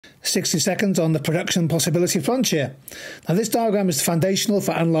60 seconds on the production possibility frontier. Now, this diagram is foundational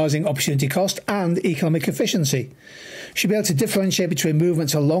for analysing opportunity cost and economic efficiency. You should be able to differentiate between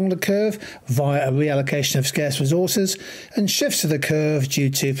movements along the curve via a reallocation of scarce resources and shifts of the curve due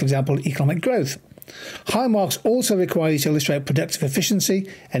to, for example, economic growth. High marks also require you to illustrate productive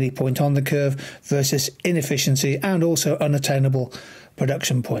efficiency, any point on the curve, versus inefficiency and also unattainable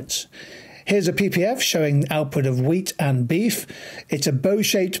production points. Here's a PPF showing output of wheat and beef. It's a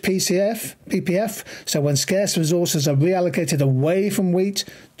bow-shaped PPF, so when scarce resources are reallocated away from wheat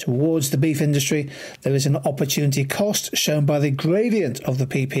towards the beef industry, there is an opportunity cost shown by the gradient of the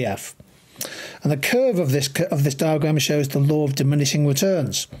PPF. And the curve of this diagram shows the law of diminishing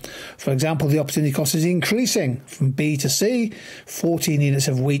returns. For example, the opportunity cost is increasing from B to C. 14 units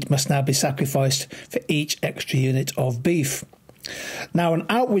of wheat must now be sacrificed for each extra unit of beef. Now, an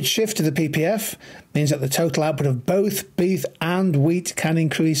outward shift to the PPF means that the total output of both beef and wheat can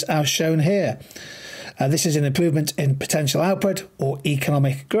increase as shown here. This is an improvement in potential output or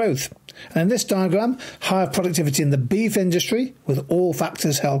economic growth. And in this diagram, higher productivity in the beef industry, with all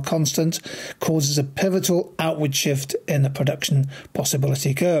factors held constant, causes a pivotal outward shift in the production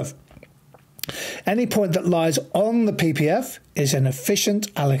possibility curve. Any point that lies on the PPF is an efficient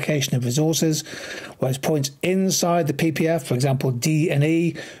allocation of resources, whereas points inside the PPF, for example D and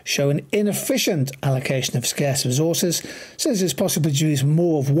E, show an inefficient allocation of scarce resources, since it's possible to use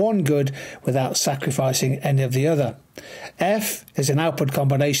more of one good without sacrificing any of the other. F is an output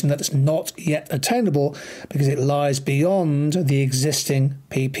combination that's not yet attainable because it lies beyond the existing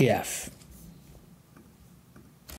PPF.